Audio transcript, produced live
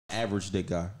average dick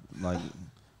guy. Like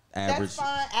average. That's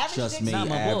fine. Average just dick. me. Not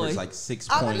my Average boy. like 6.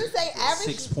 I was gonna say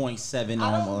average. 6.7 I don't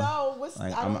almost. know what's.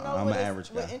 Like, I don't know I'm what, an average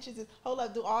what guy. inches is. Hold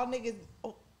up. Do all niggas?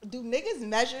 Do niggas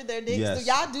measure their dicks? Yes.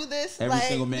 Do y'all do this? Every like,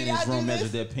 single man do in this y'all room do measured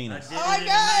this? their penis. Oh my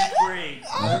god!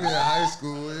 Nigga in high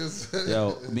school is.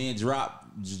 Yo, me and Drop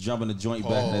just jumping the joint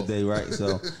back in the day, right?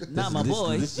 So Not my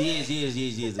boy. This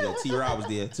years ago. T-Rob was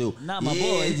there too. Not my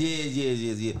boy.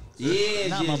 Years.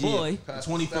 Not my boy.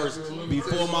 21st,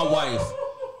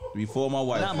 before my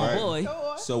wife. Not my right?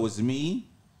 boy. So it's me,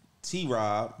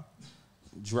 T-Rob,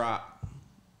 Drop,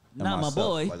 and Not my myself.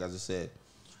 boy. Like I just said,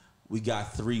 we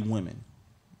got 3 women,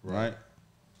 right?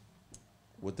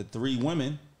 With the 3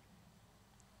 women,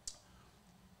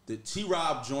 the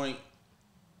T-Rob joint,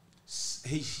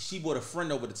 she brought a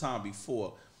friend over the time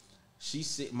before.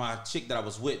 My chick that I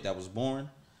was with, that was born,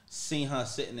 seen her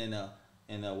sitting in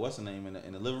what's her name,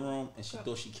 in the living room, and she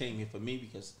thought she came here for me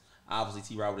because obviously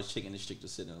T-Rob with this chick and this chick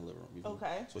just sitting in the living room before.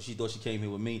 Okay. So she thought she came here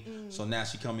with me. So now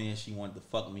she come in, she wanted to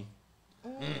fuck me.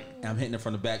 And I'm hitting her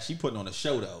from the back. She putting on a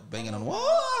show though, banging on the wall,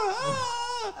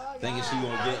 thinking she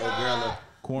gonna get old girl a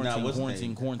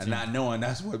quarantine, and not knowing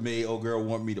that's what made old girl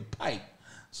want me to pipe.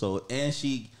 So and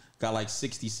she got like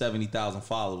 60, 70,000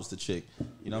 followers. The chick,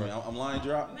 you know what I mean? I'm lying,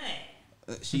 Drop.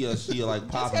 She like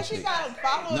popping Just 'cause she chick. got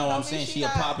followers, No, don't I'm mean saying she a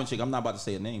not- popping chick. I'm not about to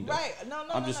say a name though. Right? No.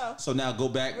 I'm just no. so now go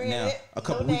back Read now it. a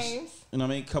couple No weeks. names. You know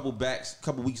what I mean?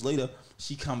 Couple weeks later,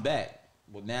 she come back.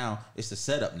 Well, now it's the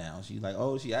setup. Now she's like,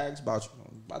 oh, she asked about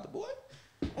the boy.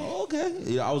 Oh, okay.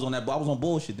 Yeah, I was on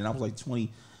bullshit. Then I was like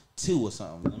 22 or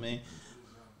something. You know what I mean?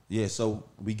 Yeah. So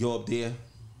we go up there.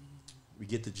 We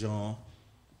get the John.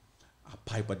 I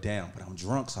pipe her down, but I'm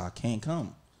drunk, so I can't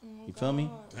come. You feel me?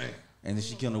 Damn. And then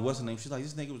she killed her. What's her name? She's like,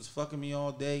 this nigga was fucking me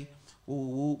all day. Woo,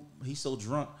 woo. He's so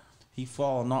drunk. He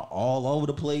falling all over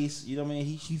the place. You know what I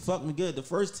mean? She fucked me good the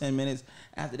first 10 minutes.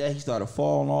 After that, he started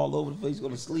falling all over the place,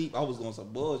 going to sleep. I was on some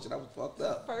bullshit. I was fucked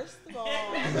up. First of all,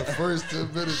 The first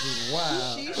 10 minutes is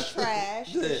wild. she's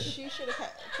trash. Yeah. She should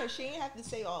have, because she didn't have to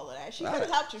say all of that. She could have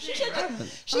helped you. She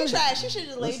trash. She should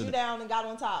have laid Listen, you down and got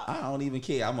on top. I don't even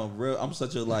care. I'm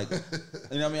such a like, you know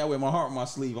what I mean? I wear my heart on my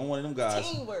sleeve. I'm one of them guys.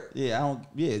 Teamwork. Yeah,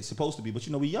 it's supposed to be, but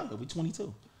you know, we younger. We 22. You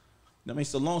know what I mean?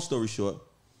 So long story short,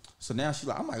 so now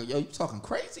I'm like, yo, you talking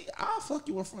crazy? I'll fuck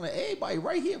you in front of everybody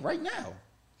right here, right now.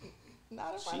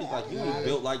 Not in She's front of like, you everybody. ain't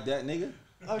built like that, nigga.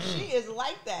 Oh, she is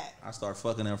like that. I start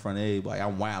fucking in front of everybody.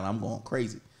 I'm wild. I'm going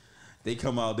crazy. They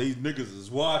come out. These niggas is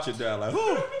watching that like,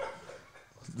 oh.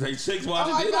 They chicks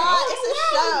watching. Oh my they God, like, oh, it's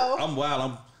a show. I'm wild.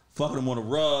 I'm fucking them on the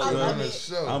rug. I you know love what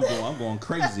I it. mean? I'm going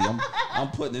crazy. I'm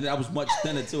putting it. I was much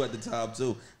thinner too at the time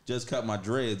too. Just cut my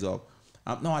dreads off.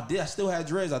 No, I did. I still had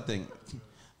dreads. I think.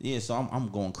 Yeah. So I'm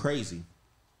going crazy.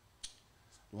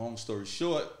 Long story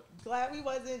short. Glad we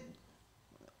wasn't.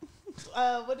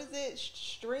 What is it?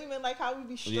 Streaming like how we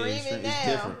be streaming it's now.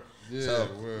 different. Yeah, So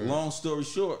word. long story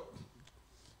short,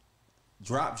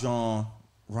 Drop John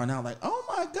run out like, oh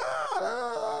my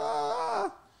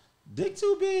God, dick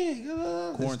too big.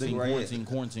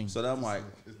 Quarantine. So then I'm like,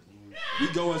 we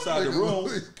go inside the room.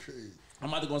 Nigga, crazy. I'm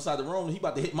about to go inside the room. He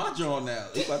about to hit my John now.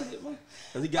 He about to hit my,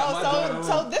 cause he got my John in the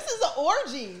So room. this is an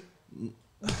orgy.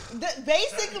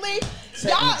 Basically,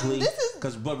 y'all. Technically, This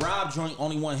is. but Rob joint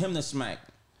only want him to smack.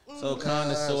 So kind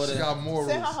of sort She of. got morals.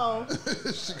 Send her home.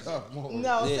 She got morals.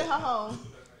 No, Yeah. send her home.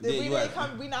 Yeah, We you didn't right.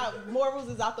 come. We not morals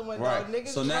is out the window. Right. Niggas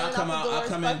So now I running come out out. the I doors,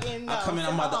 come in. fucking, I come in.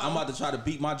 send I'm her about home. to try to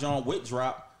beat my John with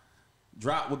Drop.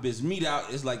 Drop with his meat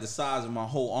out. It's like the size of my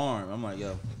whole arm. I'm like,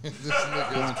 yo. This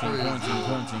nigga is crazy.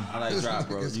 Quarantine. I like Drop,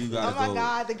 bro. You gotta Oh my go.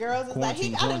 God, the girls is like, he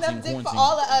got Quarantine, enough dick for quarantine.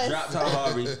 all of us. Drop Tom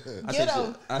Harvey. Get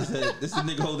him. I said, this is the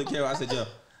nigga holding the camera. I said,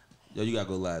 yo, you gotta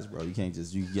go last, bro. You can't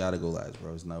just, you gotta go last,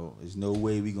 bro. There's no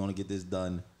way we gonna get this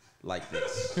done like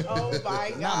this. Oh my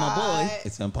God. Not my boy.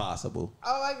 It's impossible.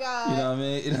 Oh my God. You know what I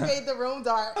mean? You made the room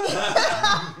dark.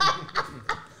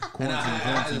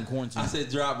 Quarantine. I said,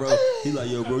 drop, bro. He like,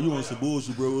 yo, bro, you on some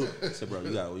bullshit, bro. I said, bro,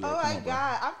 you gotta Oh come my on, bro.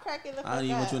 God. I'm cracking the fuck I don't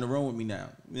even want you in up. the room with me now.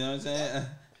 You know what I'm saying?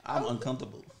 I'm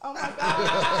uncomfortable. Oh my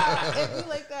God. If you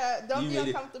like that, don't You be made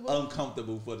uncomfortable. it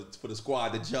uncomfortable for the squad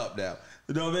to jump now.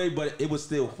 You know what I mean? But it was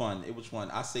still fun. It was fun.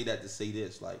 I say that to say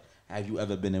this. Like, have you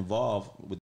ever been involved with